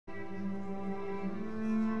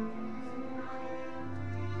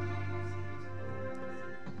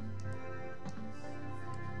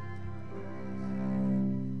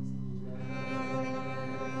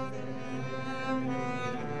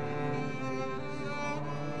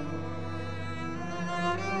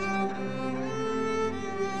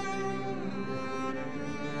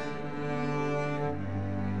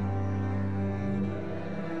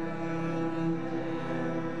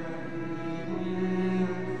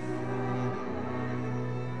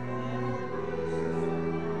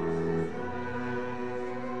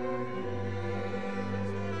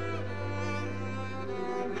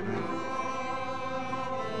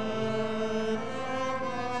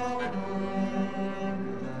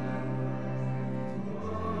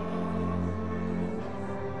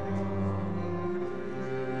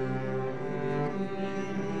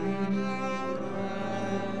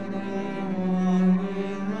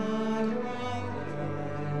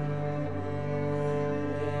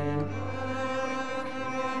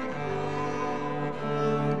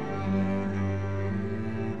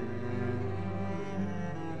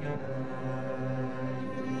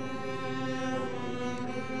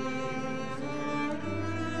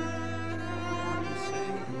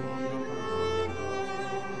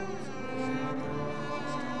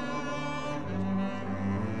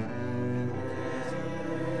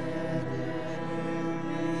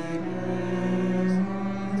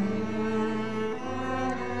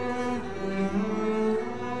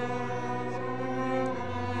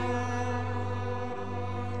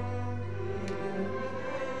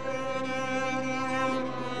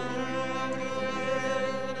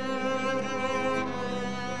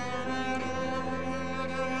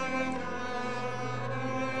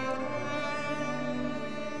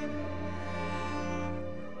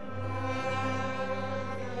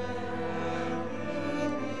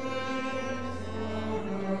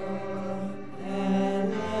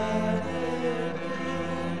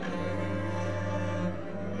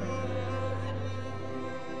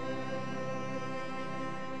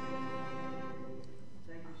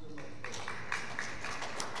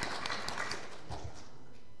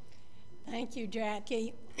Thank you,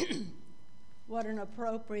 Jackie. What an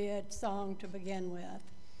appropriate song to begin with.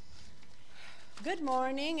 Good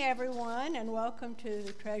morning, everyone, and welcome to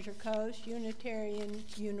the Treasure Coast Unitarian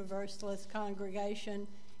Universalist Congregation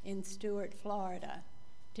in Stuart, Florida.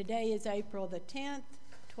 Today is April the 10th,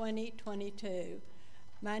 2022.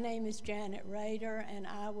 My name is Janet Rader, and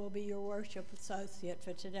I will be your worship associate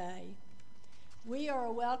for today. We are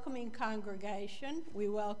a welcoming congregation. We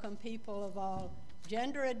welcome people of all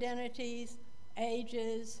gender identities,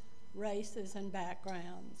 ages, races, and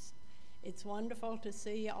backgrounds. It's wonderful to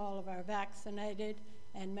see all of our vaccinated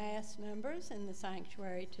and masked members in the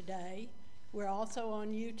sanctuary today. We're also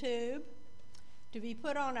on YouTube. To be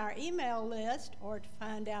put on our email list or to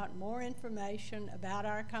find out more information about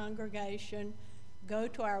our congregation, go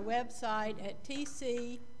to our website at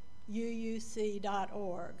tcuuc.org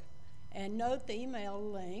and note the email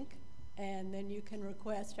link, and then you can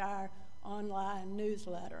request our online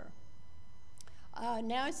newsletter.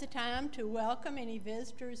 Now is the time to welcome any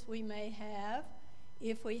visitors we may have.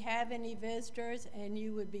 If we have any visitors and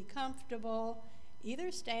you would be comfortable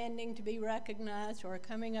either standing to be recognized or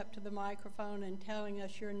coming up to the microphone and telling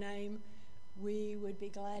us your name, we would be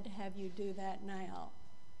glad to have you do that now.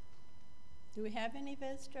 Do we have any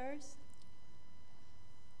visitors?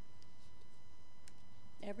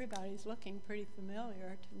 Everybody's looking pretty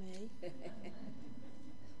familiar to me.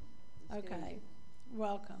 Okay,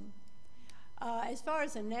 welcome. As far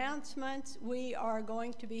as announcements, we are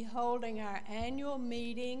going to be holding our annual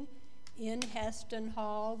meeting in Heston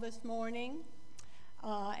Hall this morning.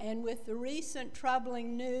 And with the recent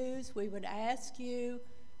troubling news, we would ask you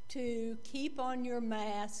to keep on your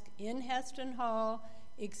mask in Heston Hall,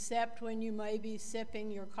 except when you may be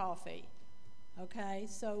sipping your coffee. Okay,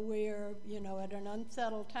 so we're, at an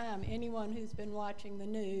unsettled time. Anyone who's been watching the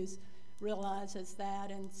news realizes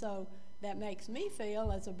that, and so that makes me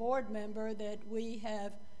feel as a board member that we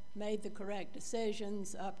have made the correct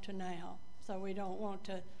decisions up to now. So we don't want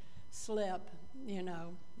to slip, in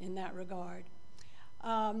that regard.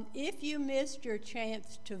 If you missed your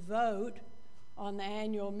chance to vote on the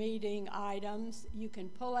annual meeting items, you can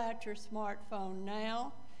pull out your smartphone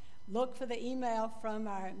now. Look for the email from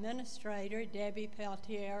our administrator, Debbie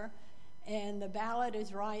Peltier, and the ballot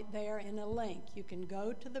is right there in a link. You can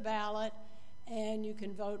go to the ballot and you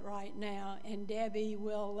can vote right now, and Debbie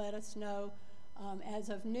will let us know as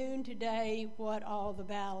of noon today what all the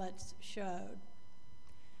ballots showed.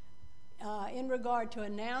 In regard to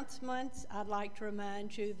announcements, I'd like to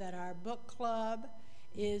remind you that our book club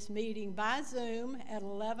is meeting by Zoom at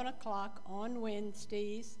 11 o'clock on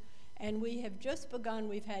Wednesdays, and we have just begun.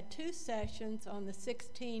 We've had 2 sessions on the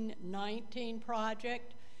 1619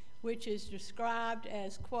 project, which is described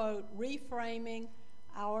as, quote, reframing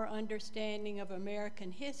our understanding of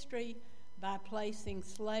American history by placing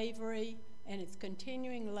slavery and its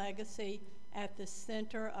continuing legacy at the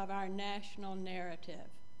center of our national narrative.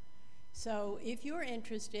 So if you're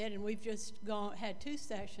interested, and we've just had 2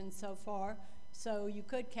 sessions so far, so you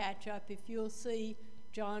could catch up if you'll see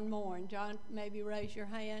John Moore. John, maybe raise your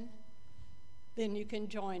hand, then you can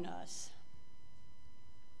join us.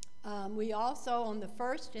 We also, on the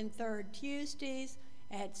 1st and 3rd Tuesdays,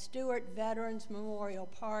 at Stewart Veterans Memorial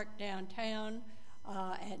Park downtown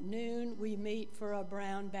at noon, we meet for a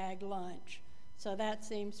brown bag lunch. So that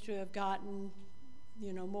seems to have gotten,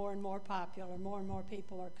 more and more popular. More and more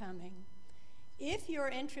people are coming. If you're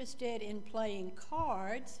interested in playing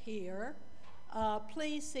cards here,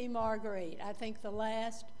 please see Marguerite. I think the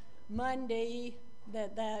last Monday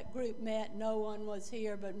that group met, no one was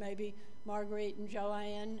here but maybe Marguerite and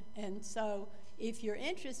Joanne, and so if you're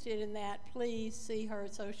interested in that, please see her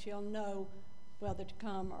so she'll know whether to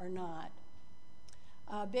come or not.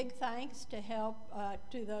 Big thanks to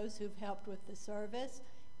those who've helped with the service.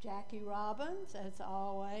 Jackie Robbins, as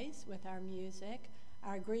always, with our music,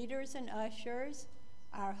 our greeters and ushers,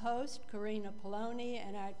 our host, Karina Poloni,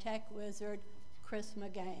 and our tech wizard, Chris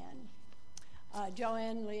McGann.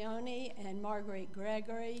 Joanne Leone and Marguerite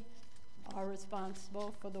Gregory are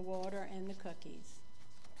responsible for the water and the cookies.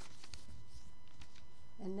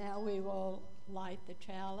 And now we will light the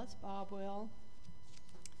chalice, Bob will.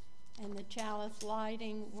 And the chalice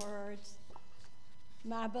lighting words,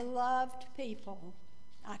 my beloved people,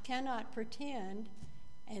 I cannot pretend,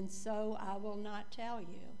 and so I will not tell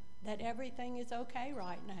you that everything is okay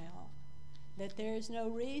right now, that there is no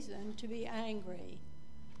reason to be angry,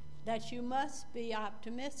 that you must be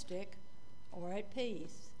optimistic or at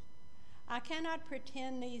peace. I cannot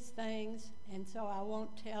pretend these things, and so I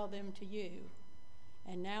won't tell them to you.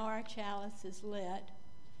 And now our chalice is lit,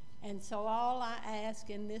 and so all I ask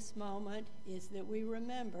in this moment is that we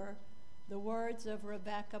remember the words of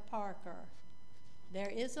Rebecca Parker. There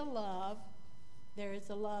is a love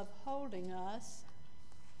holding us,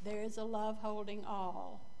 there is a love holding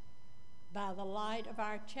all. By the light of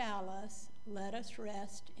our chalice, let us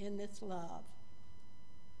rest in this love.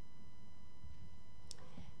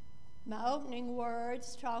 My opening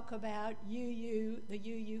words talk about the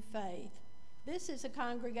UU faith. This is a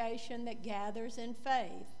congregation that gathers in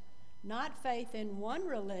faith, not faith in one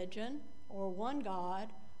religion or one God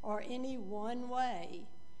or any one way.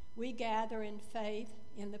 We gather in faith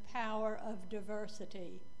in the power of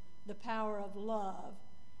diversity, the power of love,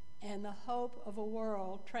 and the hope of a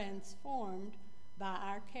world transformed by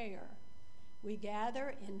our care. We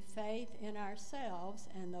gather in faith in ourselves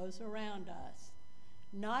and those around us,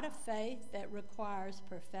 not a faith that requires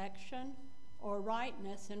perfection or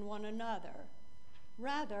rightness in one another,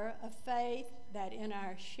 rather a faith that in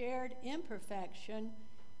our shared imperfection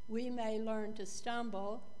we may learn to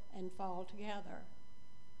stumble and fall together.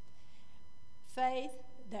 Faith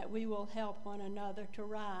that we will help one another to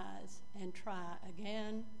rise and try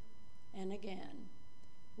again and again.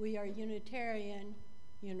 We are Unitarian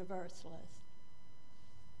Universalists.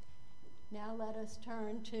 Now let us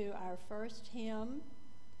turn to our first hymn.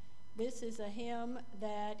 This is a hymn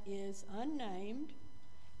that is unnamed,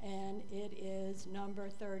 and it is number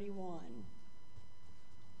 31. Bob,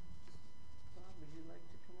 would you like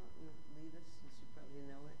to come up and lead us, since you probably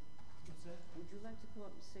know it? What's that? Would you like to come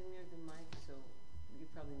up and sing near the mic, so you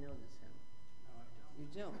probably know this hymn? No, I don't. You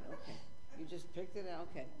don't? Okay. You just picked it out?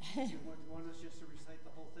 Okay. Do you want us just to recite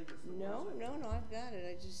the whole thing? No, I've got it.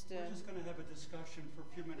 We're just going to have a discussion for a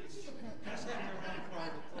few minutes. Just have your own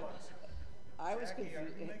private thoughts. I was Jackie,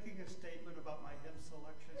 confused. are you making a statement about my hymn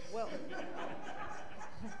selection? Well,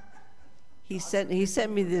 he sent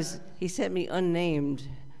me this. He sent me unnamed,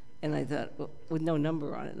 and I thought, well, with no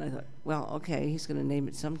number on it. And I thought, well, okay, he's going to name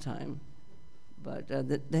it sometime. But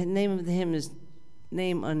the name of the hymn is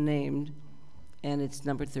Name Unnamed, and it's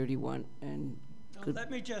number 31. And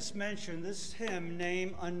let me just mention, this hymn,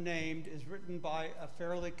 Name Unnamed, is written by a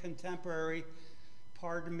fairly contemporary,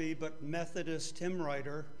 pardon me, but Methodist hymn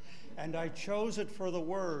writer, and I chose it for the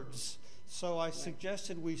words. So I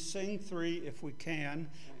suggested we sing 3 if we can,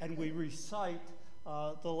 and we recite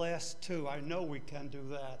the last 2. I know we can do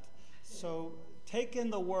that. So take in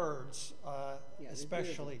the words,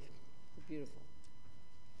 especially. They're beautiful.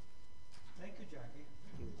 Thank you, Jackie.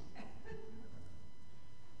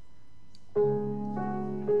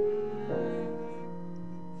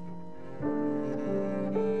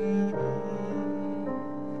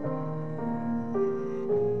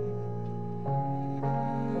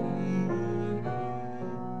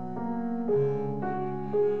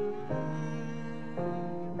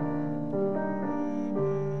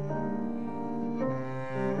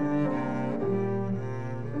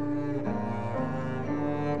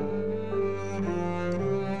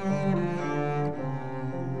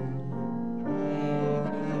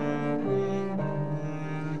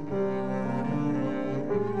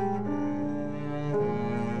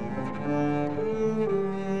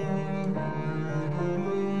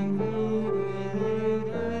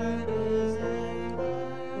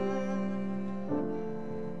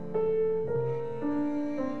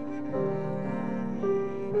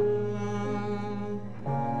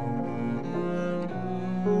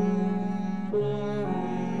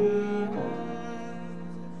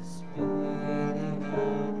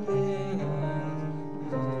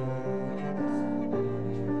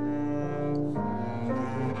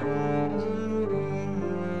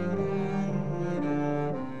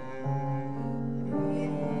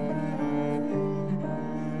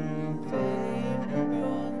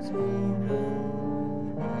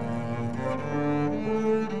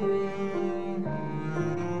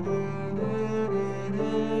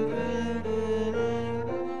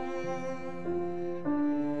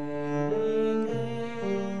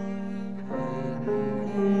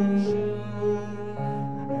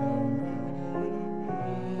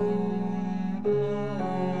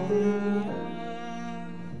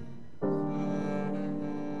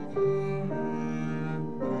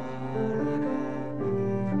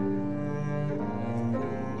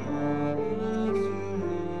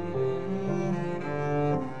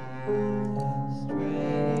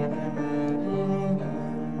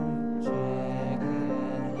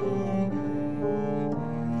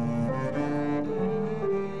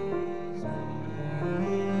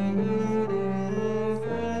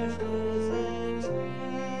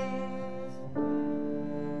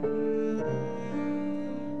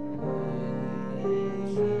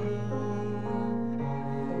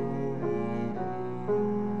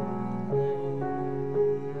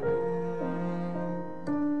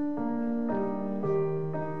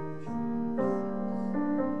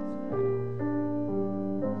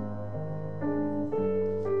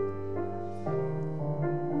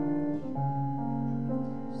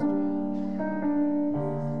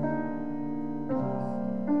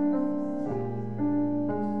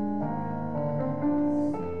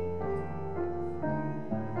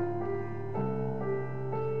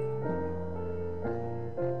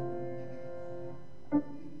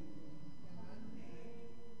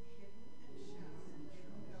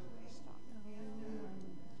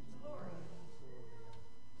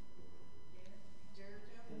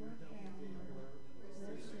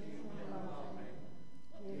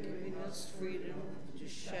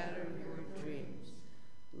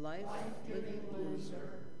 life living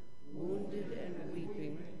loser, wounded and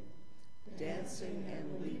weeping, dancing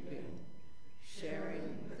and leaping,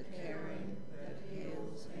 sharing the caring that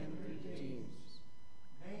hails and redeems.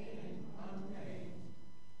 Name unnamed,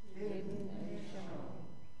 hidden and shown,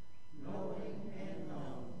 knowing and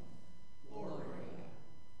known, Gloria.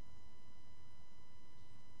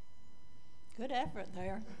 Good effort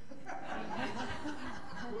there.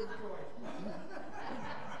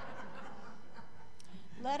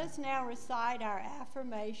 Let us now recite our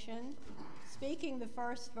affirmation, speaking the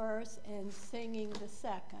first verse and singing the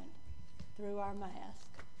second through our mask.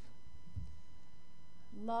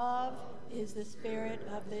 Love is the spirit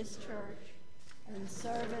of this church, and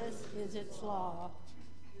service is its law.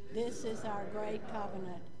 This is our great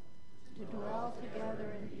covenant, to dwell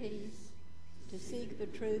together in peace, to seek the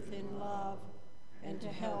truth in love, and to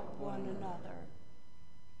help one another.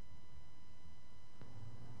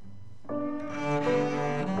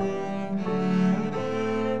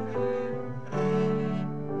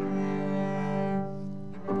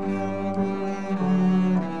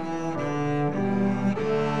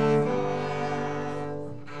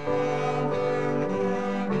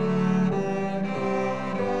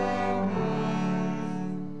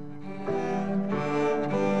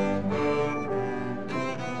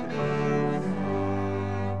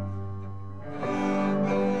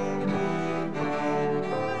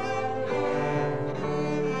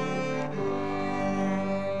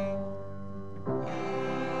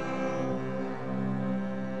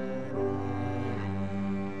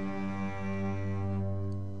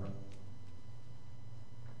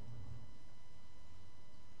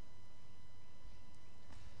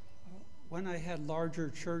 When I had larger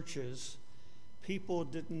churches, people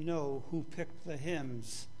didn't know who picked the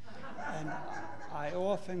hymns. And I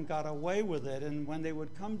often got away with it. And when they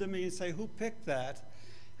would come to me and say, who picked that?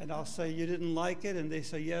 And I'll say, you didn't like it? And they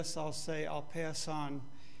say, yes. I'll say, I'll pass on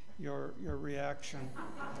your reaction.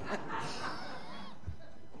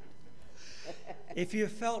 If you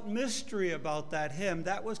felt mystery about that hymn,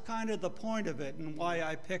 that was kind of the point of it and why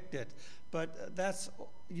I picked it. But that's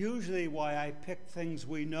usually why I pick things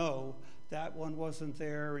we know. That one wasn't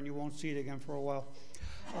there, and you won't see it again for a while.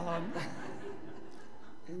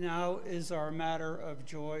 Now is our matter of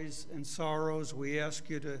joys and sorrows. We ask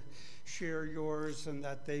you to share yours, and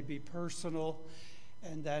that they be personal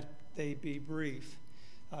and that they be brief.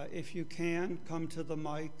 If you can, come to the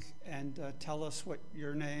mic and tell us what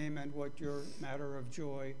your name and what your matter of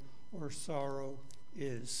joy or sorrow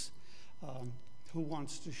is. Who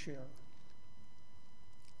wants to share?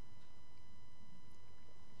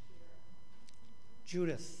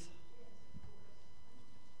 Judith.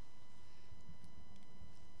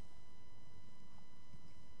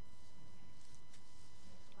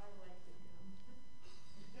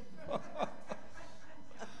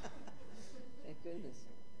 Thank goodness.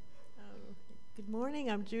 Good morning,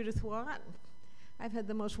 I'm Judith Watt. I've had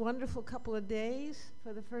the most wonderful couple of days.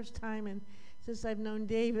 For the first time since I've known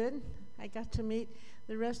David, I got to meet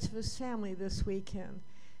the rest of his family this weekend.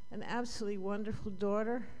 An absolutely wonderful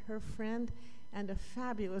daughter, her friend, and a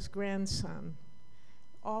fabulous grandson.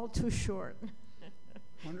 All too short.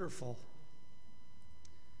 Wonderful.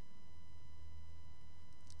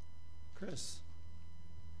 Chris.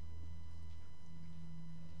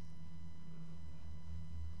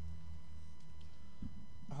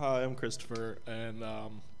 Hi, I'm Christopher, and I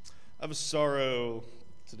have a sorrow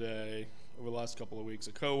today. Over the last couple of weeks,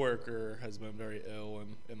 a coworker has been very ill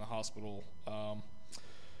in the hospital.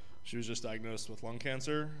 She was just diagnosed with lung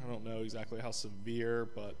cancer. I don't know exactly how severe,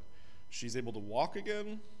 but she's able to walk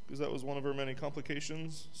again because that was one of her many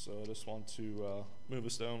complications. So I just want to move a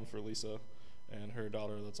stone for Lisa and her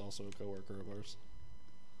daughter that's also a coworker of ours.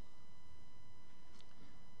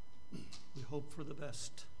 We hope for the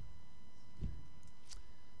best.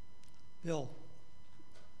 Bill.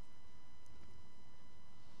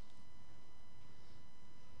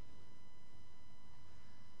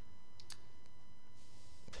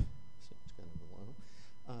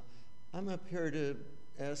 I'm up here to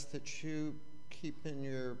ask that you keep in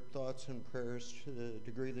your thoughts and prayers, to the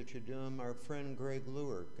degree that you do them, our friend Greg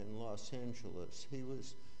Lewick in Los Angeles. He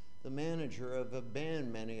was the manager of a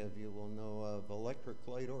band many of you will know of, Electric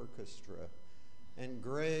Light Orchestra. And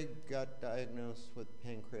Greg got diagnosed with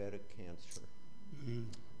pancreatic cancer. Mm-hmm.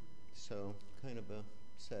 So kind of a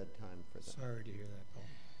sad time for them. Sorry to hear that, Bill.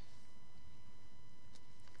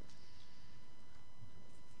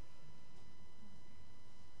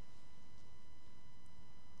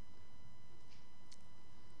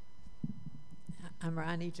 I'm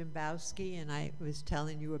Ronnie Jimbowski, and I was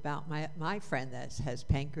telling you about my friend that has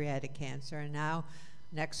pancreatic cancer, and now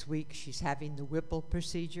next week she's having the Whipple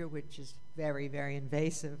procedure, which is very, very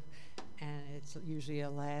invasive, and it's usually a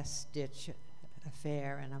last-ditch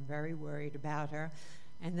affair, and I'm very worried about her.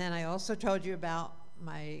 And then I also told you about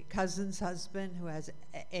my cousin's husband who has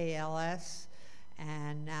ALS,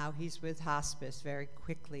 and now he's with hospice. Very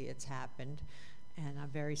quickly it's happened, and I'm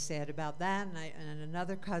very sad about that. And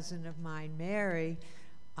another cousin of mine, Mary,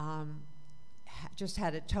 just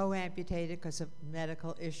had a toe amputated because of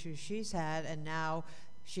medical issues she's had, and now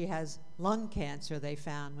she has lung cancer, they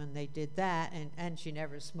found when they did that, and she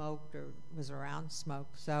never smoked or was around smoke.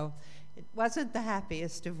 So it wasn't the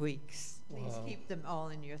happiest of weeks. Please Wow. keep them all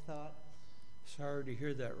in your thought. Sorry to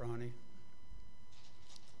hear that, Ronnie.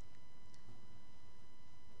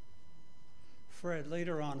 Fred,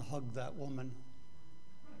 later on, hug that woman.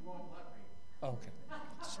 He won't let me. Okay.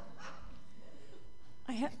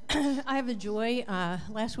 I have a joy.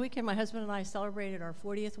 Last weekend, my husband and I celebrated our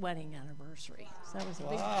 40th wedding anniversary. So that was a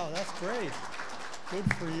big. Wow, that's great.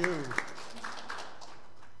 Good for you.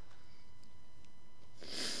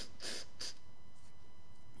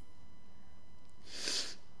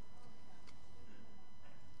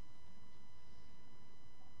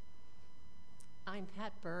 I'm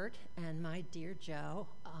Pat Bird, and my dear Joe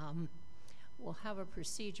will have a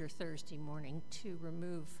procedure Thursday morning to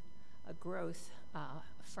remove a growth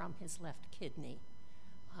from his left kidney.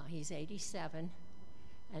 He's 87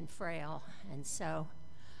 and frail, and so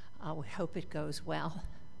we hope it goes well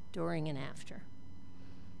during and after.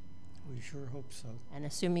 We sure hope so. And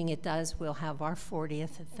assuming it does, we'll have our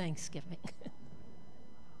 40th at Thanksgiving.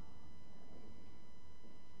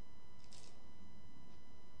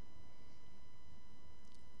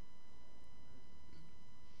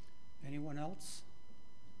 Anyone else?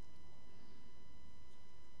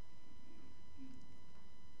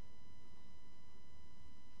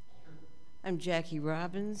 I'm Jackie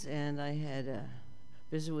Robbins, and I had a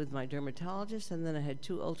visit with my dermatologist, and then I had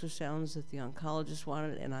 2 ultrasounds that the oncologist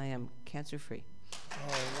wanted, and I am cancer-free.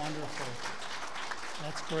 Oh, wonderful.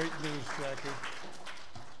 That's great news, Jackie.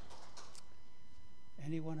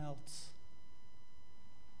 Anyone else?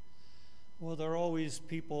 Well, there are always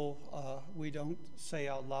people we don't say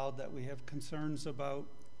out loud that we have concerns about.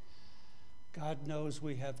 God knows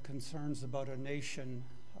we have concerns about a nation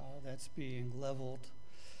that's being leveled.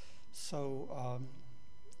 So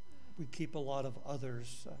we keep a lot of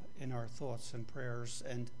others in our thoughts and prayers.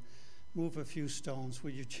 And move a few stones,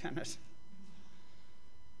 will you, Janet?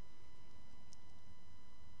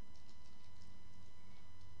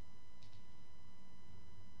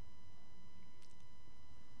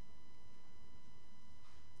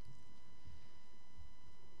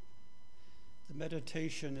 The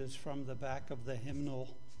meditation is from the back of the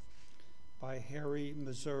hymnal by Harry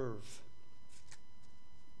Meserve.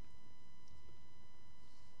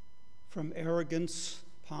 From arrogance,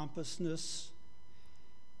 pompousness,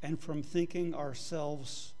 and from thinking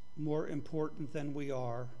ourselves more important than we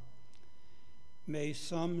are, may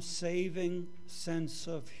some saving sense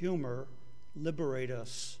of humor liberate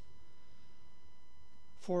us.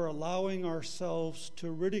 For allowing ourselves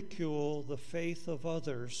to ridicule the faith of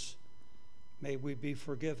others, may we be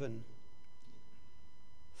forgiven.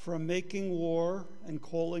 From making war and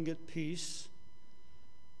calling it peace,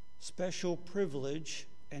 special privilege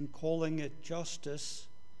and calling it justice,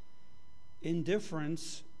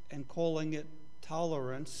 indifference and calling it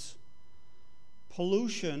tolerance,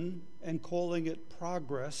 pollution and calling it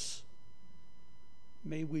progress,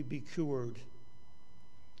 may we be cured.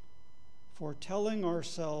 For telling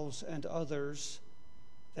ourselves and others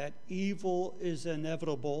that evil is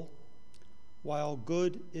inevitable while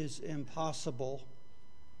good is impossible,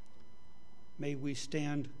 may we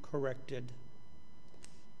stand corrected.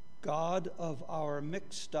 God of our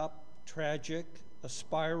mixed up, tragic,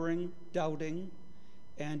 aspiring, doubting,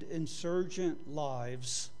 and insurgent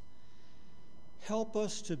lives, help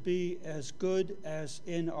us to be as good as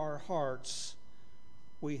in our hearts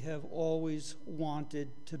we have always wanted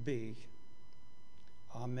to be.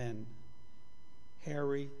 Amen.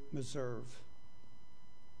 Harry Meserve.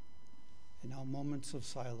 And now moments of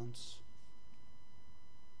silence.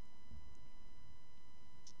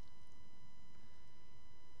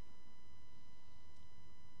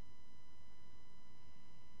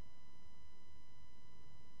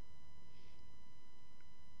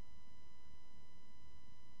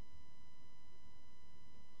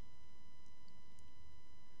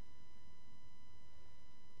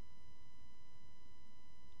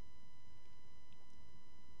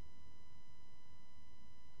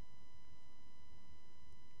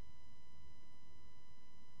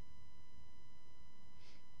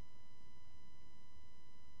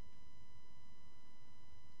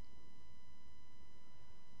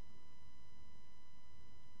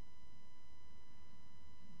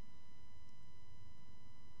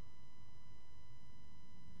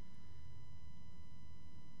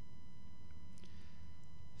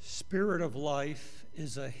 Spirit of Life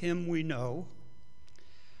is a hymn we know.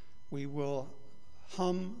 We will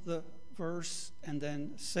hum the verse and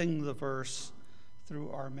then sing the verse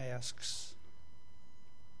through our masks.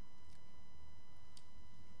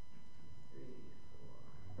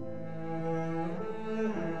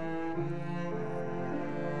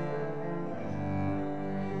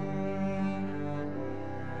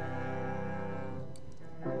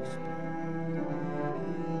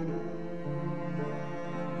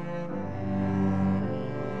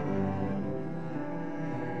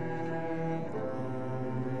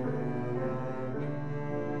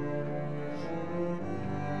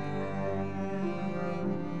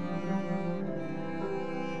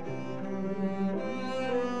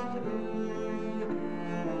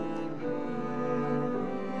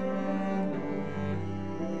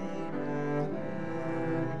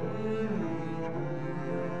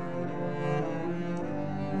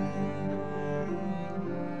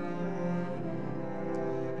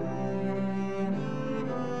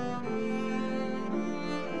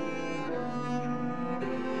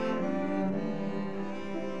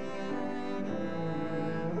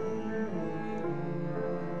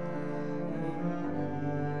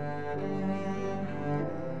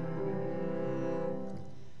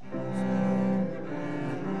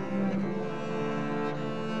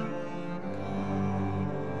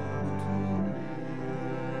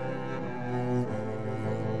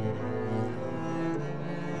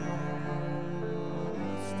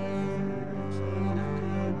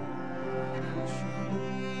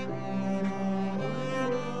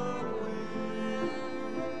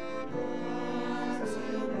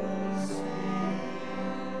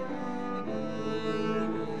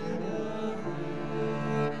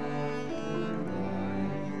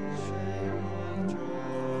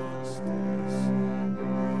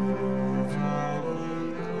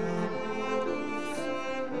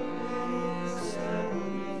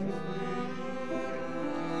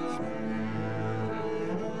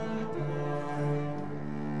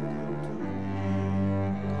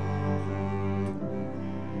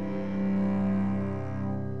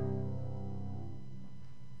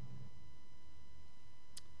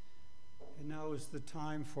 Now is the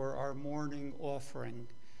time for our morning offering.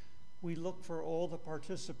 We look for all the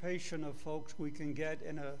participation of folks we can get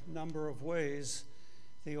in a number of ways.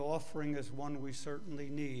 The offering is one we certainly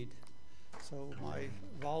need. So my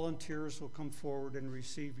volunteers will come forward and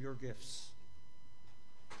receive your gifts.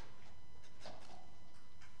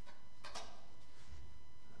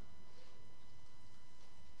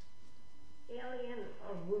 Alien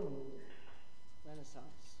or wound?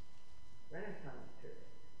 Renaissance. Renaissance period.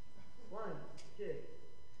 1, 2.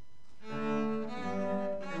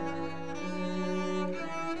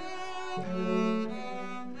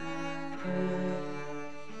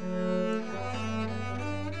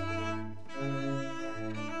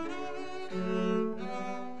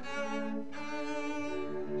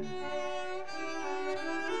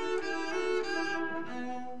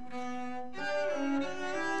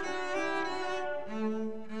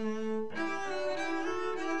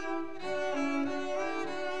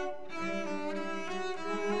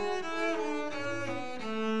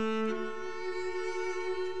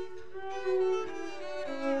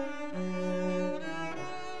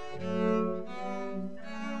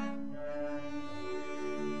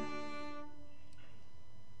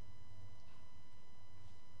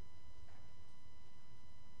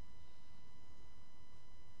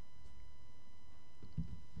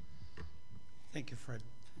 Thank you, Fred,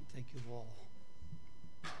 and thank you all.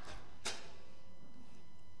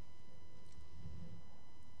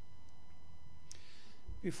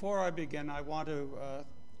 Before I begin, I want to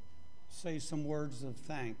say some words of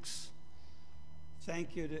thanks.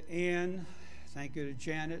 Thank you to Ann, thank you to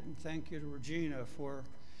Janet, and thank you to Regina for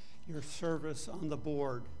your service on the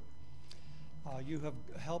board. You have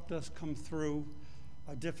helped us come through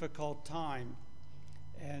a difficult time,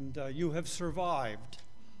 and you have survived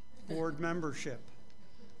board membership.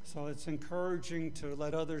 So it's encouraging to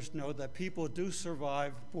let others know that people do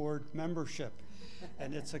survive board membership,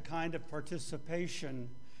 and it's a kind of participation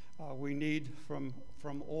we need from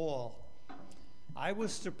all. I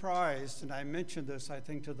was surprised, and I mentioned this, I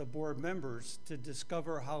think, to the board members, to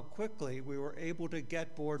discover how quickly we were able to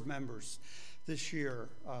get board members this year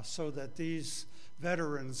so that these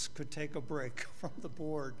veterans could take a break from the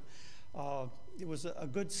board. It was a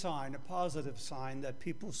good sign, a positive sign, that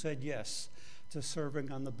people said yes to serving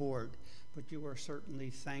on the board, but you are certainly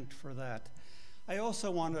thanked for that. I also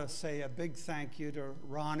want to say a big thank you to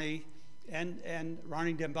Ronnie and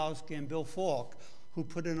Ronnie Dembowski and Bill Falk, who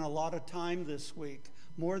put in a lot of time this week,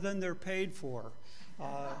 more than they're paid for.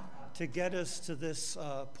 to get us to this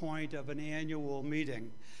point of an annual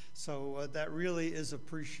meeting. So that really is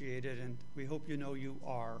appreciated, and we hope you know you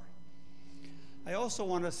are. I also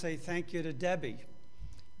want to say thank you to Debbie.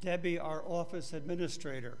 Debbie, our office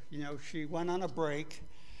administrator. You know, she went on a break,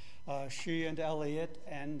 she and Elliot,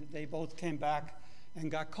 and they both came back and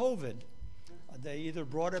got COVID. They either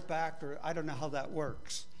brought it back or I don't know how that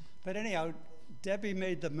works. But anyhow, Debbie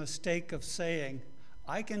made the mistake of saying,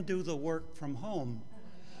 I can do the work from home.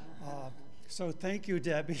 So thank you,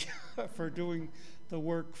 Debbie, for doing the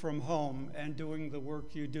work from home and doing the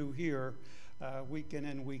work you do here week in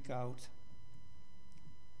and week out.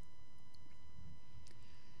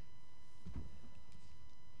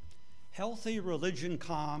 Healthy religion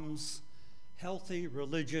calms, healthy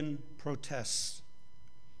religion protests.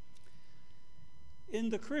 In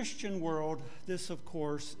the Christian world, this, of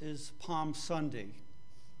course, is Palm Sunday.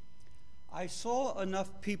 I saw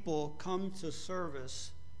enough people come to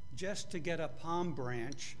service just to get a palm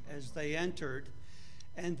branch as they entered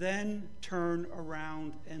and then turn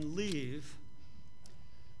around and leave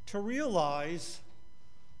to realize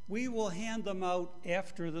we will hand them out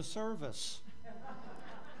after the service.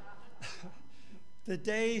 The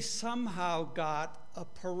day somehow got a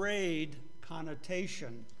parade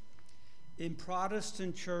connotation. In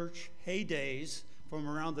Protestant church heydays from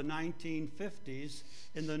around the 1950s,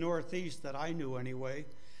 in the Northeast that I knew anyway,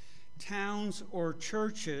 towns or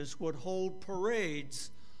churches would hold parades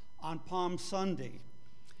on Palm Sunday,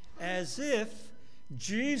 as if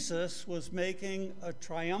Jesus was making a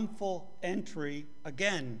triumphal entry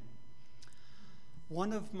again.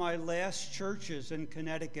 One of my last churches in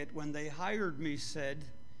Connecticut, when they hired me, said,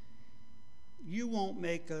 "You won't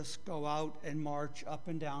make us go out and march up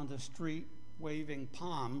and down the street waving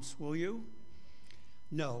palms, will you?"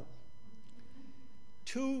 No.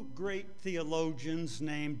 Two great theologians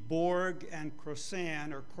named Borg and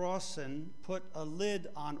Crossan put a lid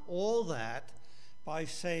on all that by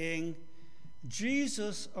saying,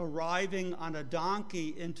 Jesus arriving on a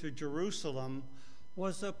donkey into Jerusalem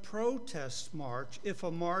was a protest march, if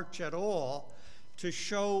a march at all, to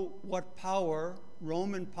show what power,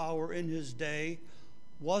 Roman power in his day,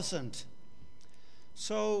 wasn't.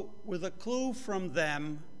 So with a clue from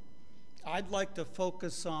them, I'd like to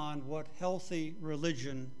focus on what healthy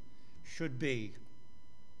religion should be.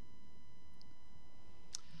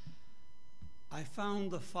 I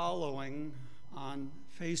found the following on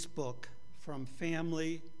Facebook from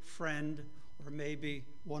family, friend, or maybe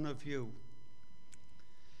one of you.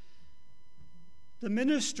 The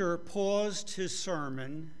minister paused his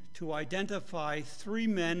sermon to identify 3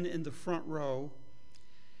 men in the front row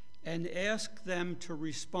and asked them to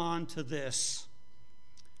respond to this.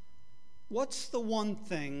 What's the one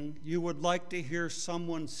thing you would like to hear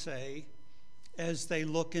someone say as they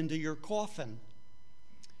look into your coffin?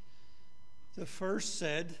 The first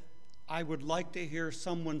said, I would like to hear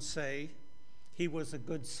someone say he was a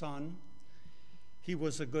good son, he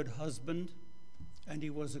was a good husband, and he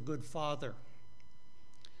was a good father.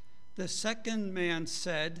 The second man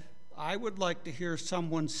said, I would like to hear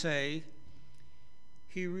someone say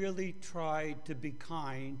he really tried to be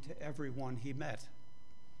kind to everyone he met.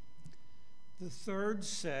 The third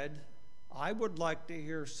said, I would like to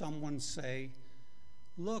hear someone say,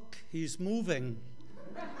 look, he's moving.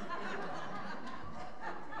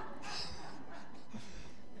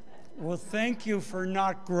 Well, thank you for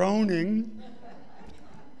not groaning.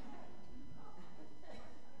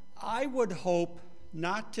 I would hope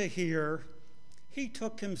not to hear he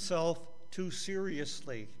took himself too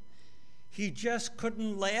seriously. He just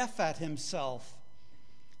couldn't laugh at himself.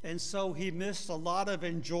 And so he missed a lot of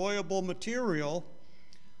enjoyable material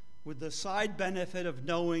with the side benefit of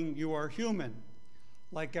knowing you are human,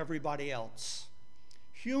 like everybody else.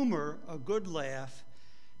 Humor, a good laugh,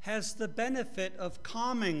 has the benefit of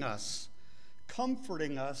calming us,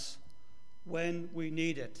 comforting us when we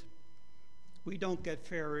need it. We don't get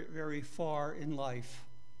very, very far in life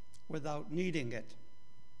without needing it.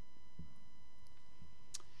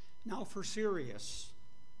 Now for serious.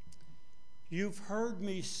 You've heard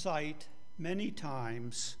me cite many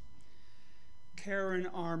times Karen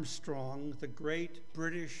Armstrong, the great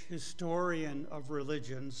British historian of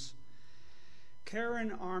religions.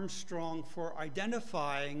 Karen Armstrong for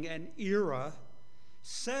identifying an era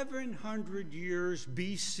 700 years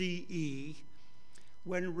BCE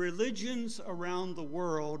when religions around the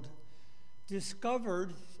world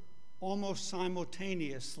discovered almost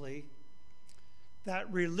simultaneously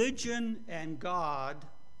that religion and God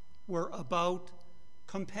were about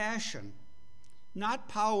compassion, not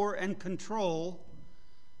power and control,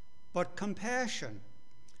 but compassion.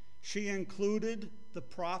 She included the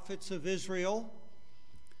prophets of Israel,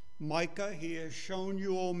 Micah, he has shown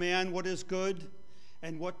you, O man, what is good,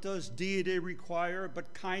 and what does deity require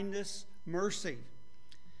but kindness, mercy.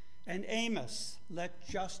 And Amos, let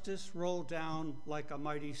justice roll down like a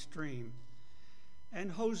mighty stream.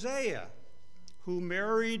 And Hosea, who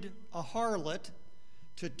married a harlot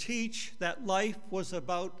to teach that life was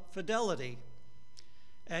about fidelity.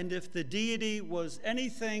 And if the deity was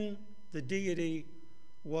anything, the deity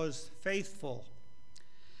was faithful.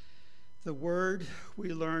 The word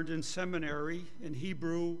we learned in seminary in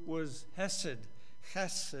Hebrew was hesed,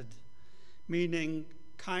 meaning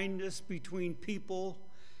kindness between people,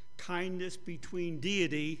 kindness between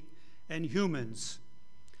deity and humans.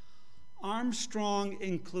 Armstrong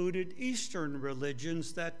included Eastern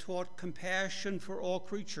religions that taught compassion for all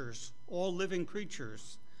creatures, all living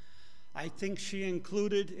creatures. I think she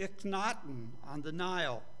included Akhenaten on the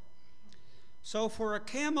Nile. So for a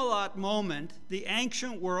Camelot moment, the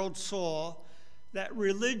ancient world saw that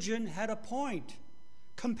religion had a point,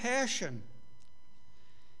 compassion.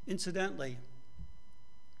 Incidentally,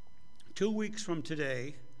 2 weeks from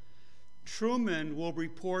today, Truman will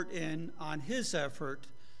report in on his effort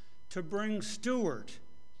to bring Stewart,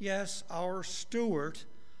 yes, our Stewart,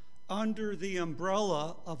 under the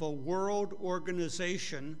umbrella of a world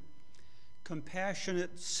organization,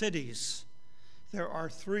 Compassionate Cities. There are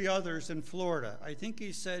 3 others in Florida. I think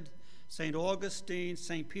he said St. Augustine,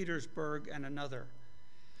 St. Petersburg, and another.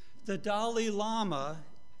 The Dalai Lama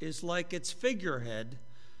is like its figurehead,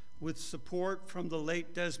 with support from the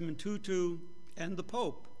late Desmond Tutu and the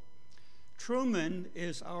Pope. Truman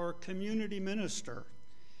is our community minister,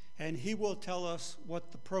 and he will tell us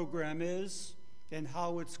what the program is and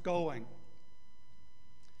how it's going.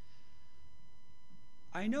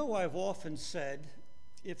 I know I've often said,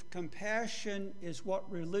 if compassion is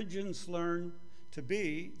what religions learn to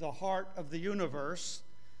be, the heart of the universe,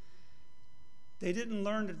 they didn't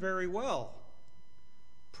learn it very well.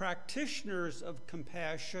 Practitioners of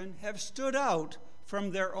compassion have stood out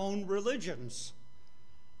from their own religions,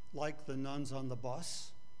 like the nuns on the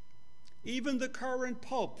bus. Even the current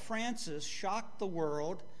Pope, Francis, shocked the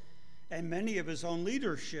world and many of his own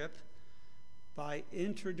leadership by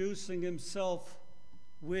introducing himself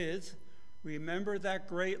with, remember that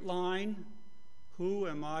great line, "Who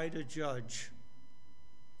am I to judge?"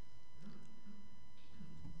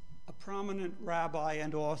 A prominent rabbi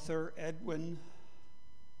and author, Edwin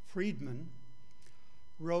Friedman,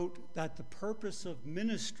 wrote that the purpose of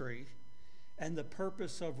ministry and the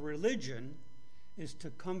purpose of religion is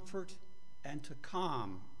to comfort and to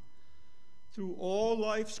calm. Through all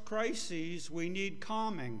life's crises, we need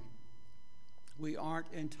calming. We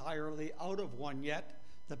aren't entirely out of one yet,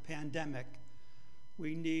 the pandemic.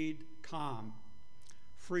 We need calm.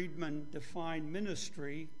 Friedman defined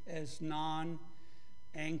ministry as non-anxious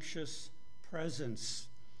presence.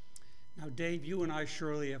 Now, Dave, you and I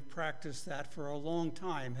surely have practiced that for a long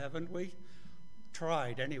time, haven't we?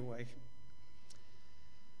 Tried, anyway.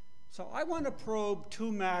 So I want to probe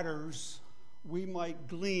 2 matters we might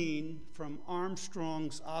glean from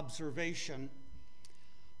Armstrong's observation,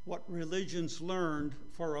 what religions learned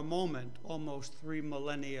for a moment almost 3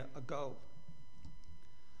 millennia ago.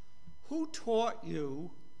 Who taught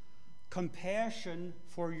you compassion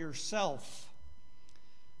for yourself?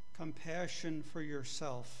 Compassion for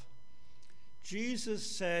yourself. Jesus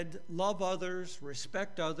said, love others,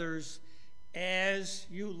 respect others, as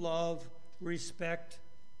you love, respect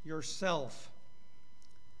yourself.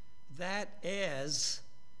 That "as"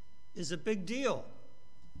 is a big deal.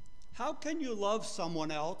 How can you love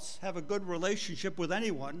someone else, have a good relationship with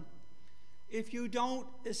anyone, if you don't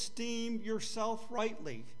esteem yourself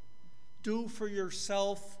rightly? Do for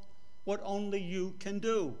yourself what only you can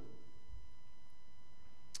do.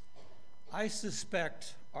 I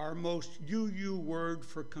suspect our most you word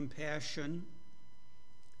for compassion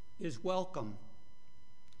is welcome.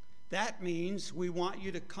 That means we want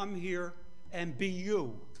you to come here and be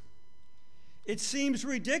you. It seems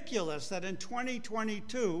ridiculous that in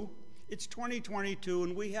 2022, it's 2022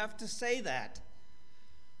 and we have to say that.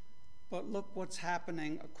 But look what's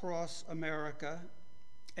happening across America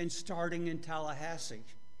and starting in Tallahassee.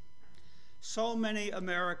 So many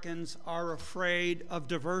Americans are afraid of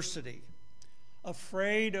diversity,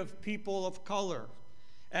 afraid of people of color,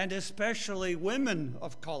 and especially women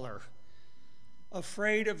of color,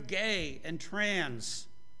 afraid of gay and trans.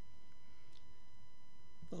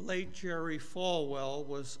 The late Jerry Falwell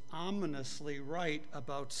was ominously right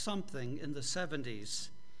about something in the 70s.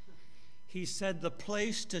 He said the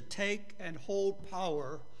place to take and hold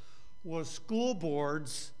power was school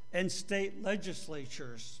boards and state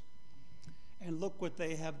legislatures. And look what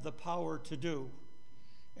they have the power to do.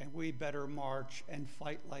 and we better march and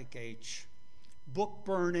fight like H. Book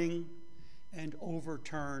burning and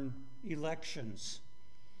overturn elections.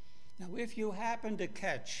 Now, if you happen to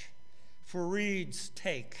catch Fareed's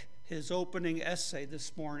take, his opening essay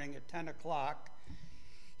this morning at 10 o'clock,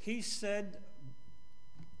 he said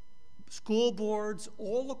school boards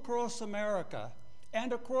all across America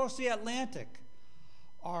and across the Atlantic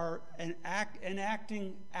are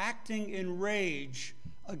acting in rage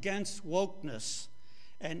against wokeness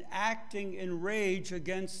and acting in rage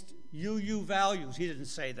against UU values. He didn't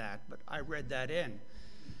say that, but I read that in.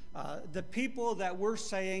 The people that we're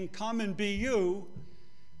saying, come and be you,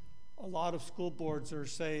 a lot of school boards are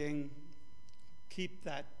saying, keep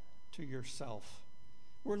that to yourself.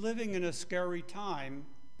 We're living in a scary time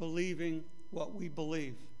believing what we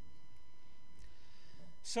believe.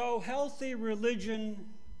 So healthy religion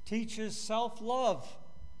teaches self-love,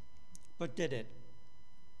 but did it?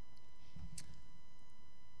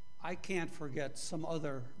 I can't forget some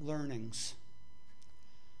other learnings.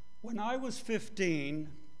 When I was 15,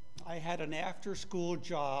 I had an after-school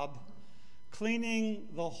job cleaning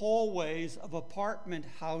the hallways of apartment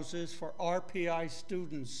houses for RPI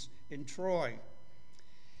students in Troy.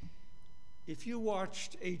 If you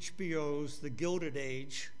watched HBO's The Gilded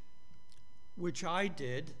Age, which I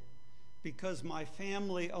did because my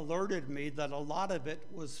family alerted me that a lot of it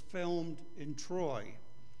was filmed in Troy.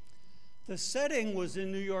 The setting was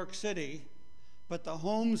in New York City, but the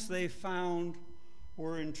homes they found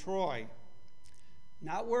were in Troy.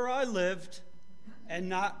 Not where I lived, and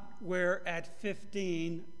not where at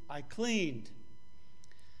 15 I cleaned.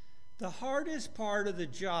 The hardest part of the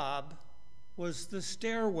job was the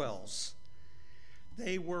stairwells.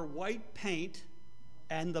 They were white paint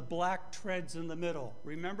and the black treads in the middle.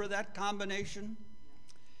 Remember that combination?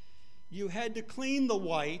 You had to clean the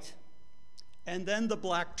white and then the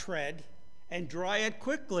black tread and dry it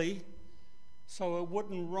quickly so it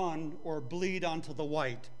wouldn't run or bleed onto the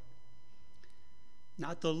white.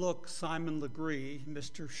 Not the look Simon Legree,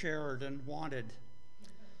 Mr. Sheridan, wanted.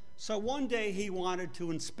 So one day he wanted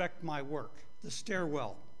to inspect my work, the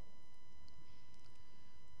stairwell.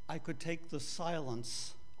 I could take the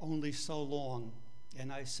silence only so long.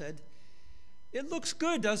 And I said, "It looks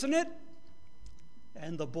good, doesn't it?"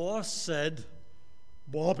 And the boss said,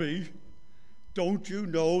 "Bobby, don't you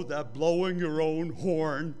know that blowing your own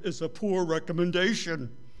horn is a poor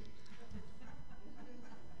recommendation?"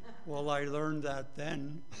 Well, I learned that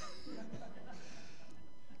then.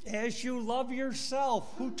 As you love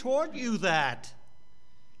yourself, who taught you that?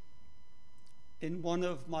 In one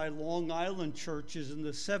of my Long Island churches in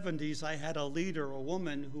the 70s, I had a leader, a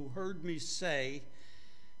woman, who heard me say,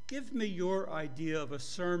 "Give me your idea of a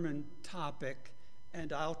sermon topic,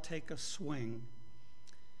 and I'll take a swing."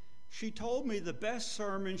 She told me the best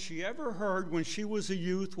sermon she ever heard when she was a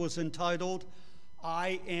youth was entitled,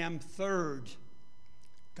 "I Am Third."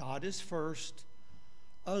 God is first,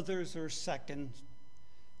 others are second,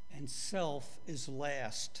 and self is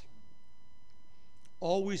last.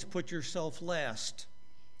 Always put yourself last.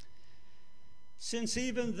 Since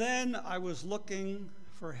even then I was looking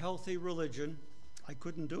for healthy religion, I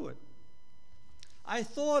couldn't do it. I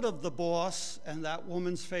thought of the boss and that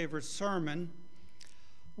woman's favorite sermon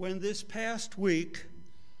when this past week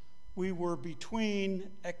we were between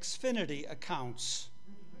Xfinity accounts,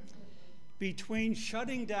 between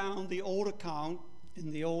shutting down the old account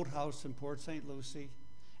in the old house in Port St. Lucie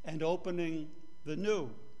and opening the new.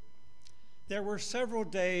 There were several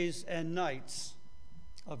days and nights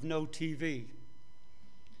of no TV.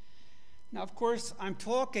 Now, of course, I'm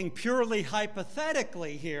talking purely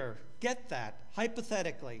hypothetically here. Get that,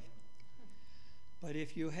 hypothetically. But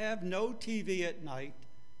if you have no TV at night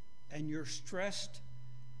and you're stressed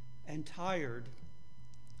and tired,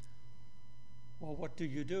 well, what do?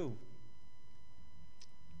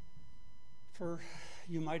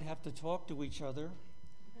 You might have to talk to each other.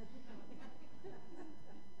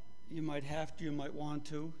 You might have to, you might want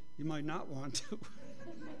to, you might not want to.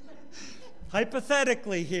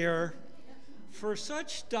 Hypothetically here, for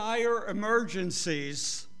such dire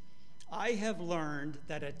emergencies, I have learned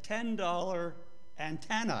that a $10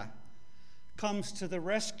 antenna comes to the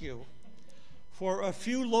rescue for a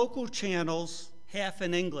few local channels, half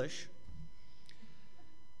in English.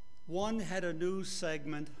 One had a news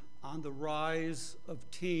segment on the rise of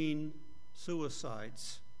teen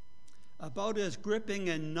suicides, about as gripping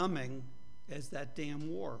and numbing as that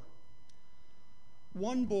damn war.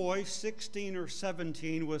 One boy, 16 or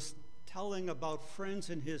 17, was telling about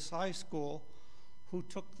friends in his high school who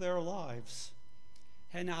took their lives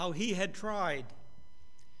and how he had tried.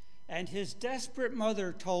 And his desperate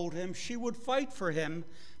mother told him she would fight for him,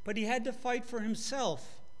 but he had to fight for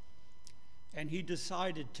himself. and he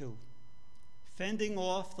decided to, fending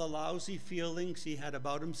off the lousy feelings he had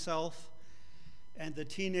about himself and the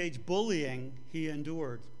teenage bullying he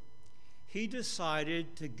endured. He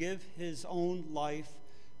decided to give his own life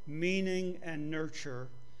meaning and nurture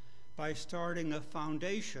by starting a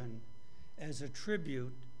foundation as a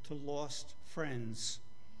tribute to lost friends.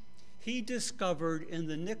 He discovered in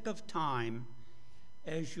the nick of time,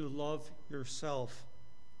 as you love yourself.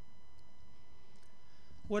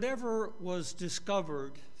 Whatever was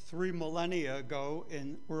discovered 3 millennia ago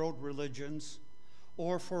in world religions,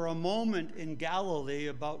 or for a moment in Galilee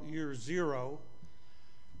about year 0,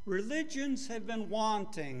 religions have been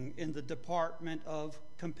wanting in the department of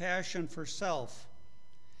compassion for self.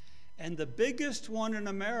 And the biggest one in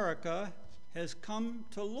America has come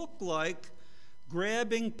to look like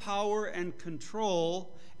grabbing power and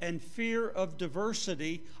control and fear of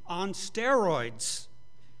diversity on steroids,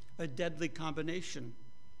 a deadly combination.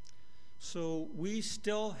 So we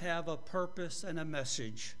still have a purpose and a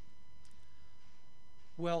message.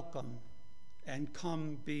 Welcome, and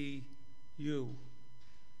come be you.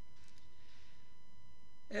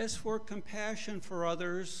 As for compassion for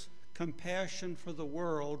others, compassion for the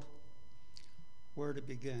world, where to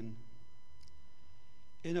begin?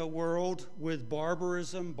 In a world with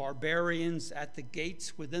barbarism, barbarians at the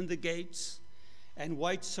gates, within the gates, and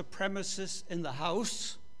white supremacists in the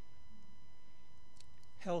house,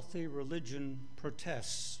 healthy religion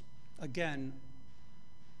protests. Again,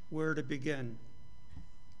 where to begin?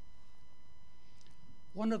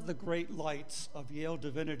 One of the great lights of Yale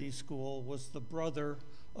Divinity School was the brother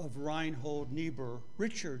of Reinhold Niebuhr,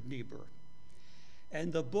 Richard Niebuhr.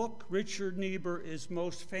 And the book Richard Niebuhr is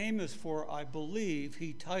most famous for, I believe,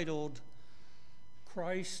 he titled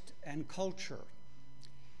Christ and Culture.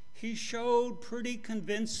 He showed pretty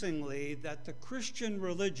convincingly that the Christian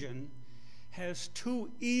religion has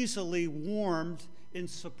too easily warmed in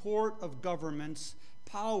support of government's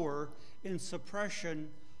power in suppression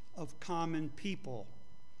of common people.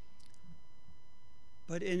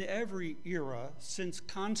 But in every era since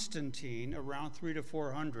Constantine, around 300 to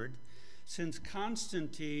 400, since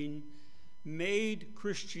Constantine made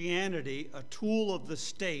Christianity a tool of the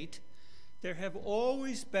state, there have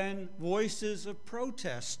always been voices of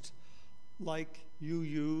protest, like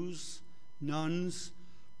UUs, nuns,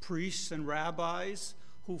 priests, and rabbis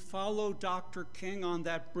who followed Dr. King on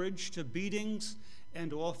that bridge to beatings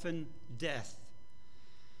and often death.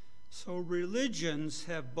 So religions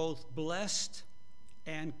have both blessed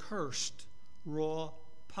and cursed raw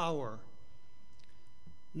power.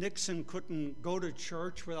 Nixon couldn't go to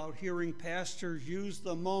church without hearing pastors use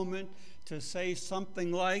the moment to say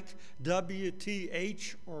something like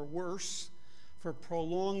WTH or worse for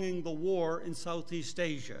prolonging the war in Southeast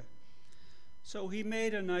Asia. So he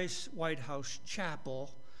made a nice White House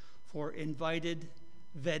chapel for invited,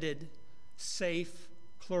 vetted, safe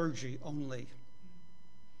clergy only.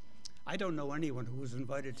 I don't know anyone who was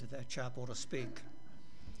invited to that chapel to speak,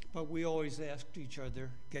 but we always asked each other,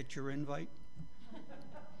 get your invite?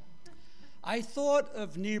 I thought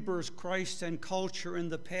of Niebuhr's Christ and Culture in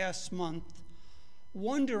the past month,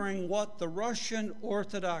 wondering what the Russian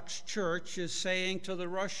Orthodox Church is saying to the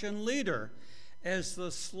Russian leader as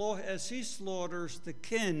he slaughters the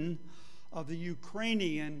kin of the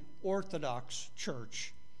Ukrainian Orthodox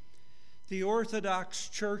Church. The Orthodox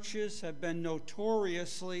churches have been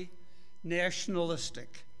notoriously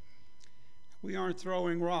nationalistic. We aren't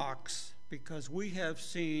throwing rocks because we have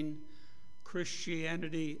seen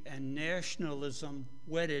Christianity and nationalism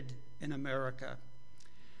wedded in America,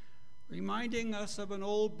 reminding us of an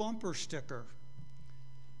old bumper sticker.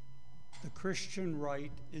 The Christian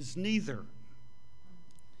right is neither.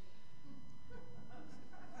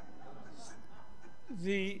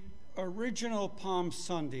 The original Palm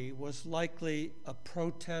Sunday was likely a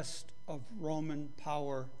protest of Roman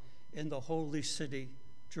power in the holy city,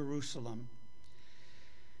 Jerusalem.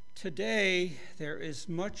 Today, there is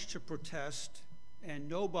much to protest, and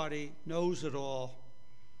nobody knows it all.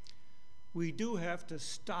 We do have to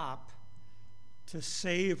stop to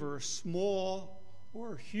savor small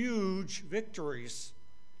or huge victories,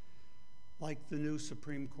 like the new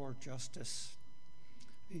Supreme Court justice.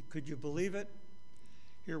 Could you believe it?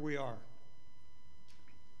 Here we are.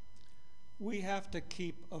 We have to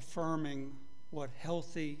keep affirming what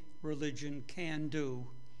healthy religion can do,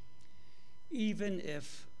 even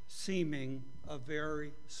if seeming a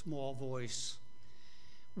very small voice.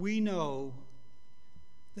 We know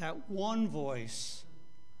that one voice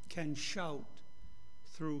can shout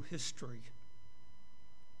through history.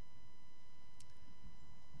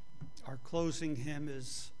 Our closing hymn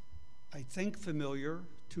is, I think, familiar,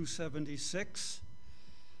 276.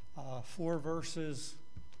 4 verses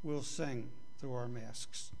we'll sing through our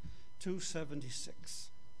masks. 276.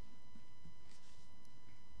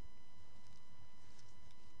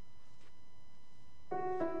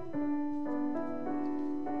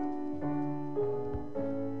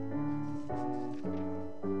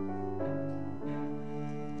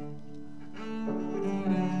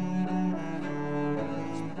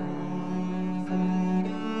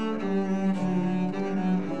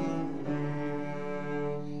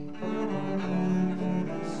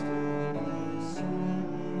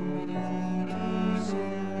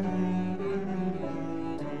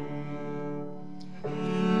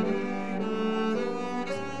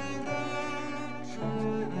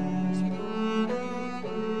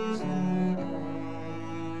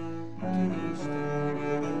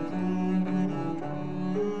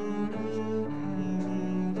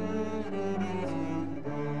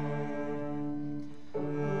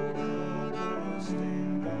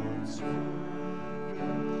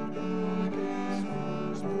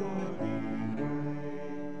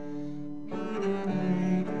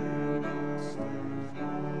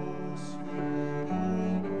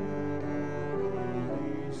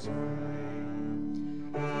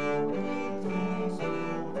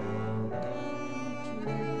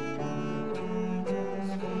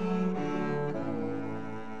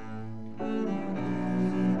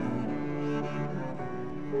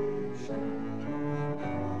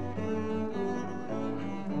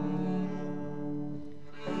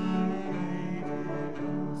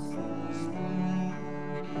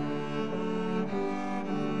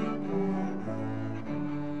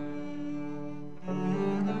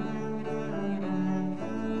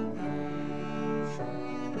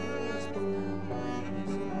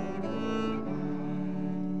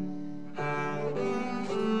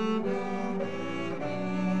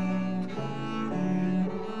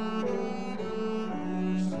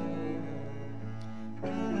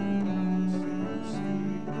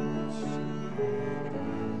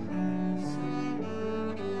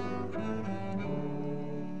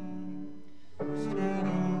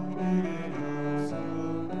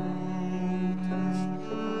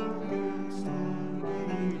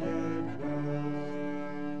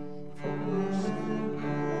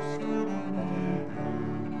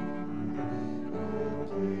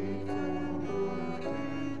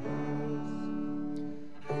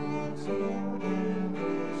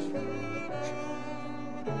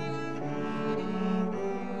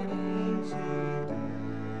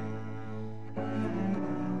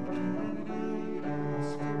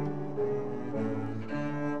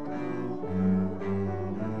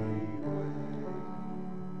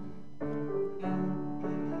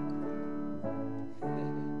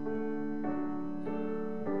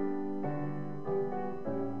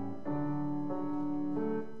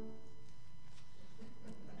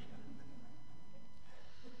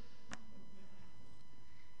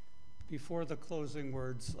 Before the closing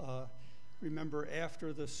words, remember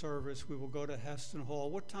after the service we will go to Heston Hall.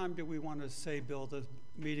 What time do we want to say, Bill, the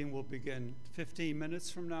meeting will begin? 15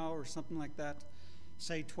 minutes from now or something like that?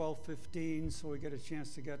 Say 12:15 so we get a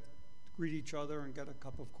chance to greet each other and get a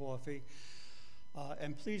cup of coffee.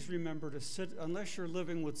 And please remember to sit, unless you're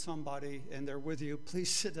living with somebody and they're with you, please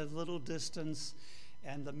sit at a little distance,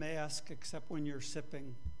 and the mask except when you're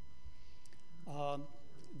sipping.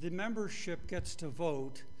 The membership gets to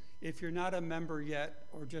vote. If you're not a member yet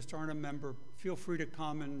or just aren't a member, feel free to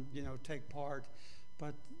come and take part.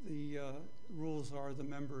 But the rules are the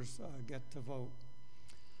members get to vote.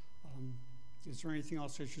 Is there anything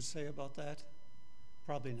else I should say about that?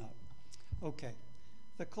 Probably not. Okay.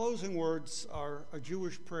 The closing words are a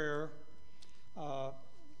Jewish prayer.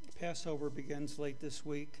 Passover begins late this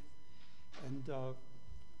week, and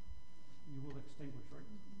you will extinguish, right?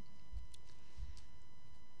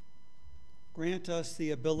 Grant us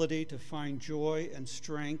the ability to find joy and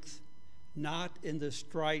strength, not in the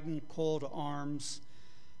strident call to arms,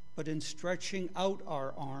 but in stretching out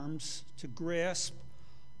our arms to grasp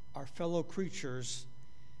our fellow creatures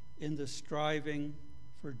in the striving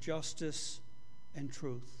for justice and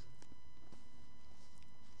truth.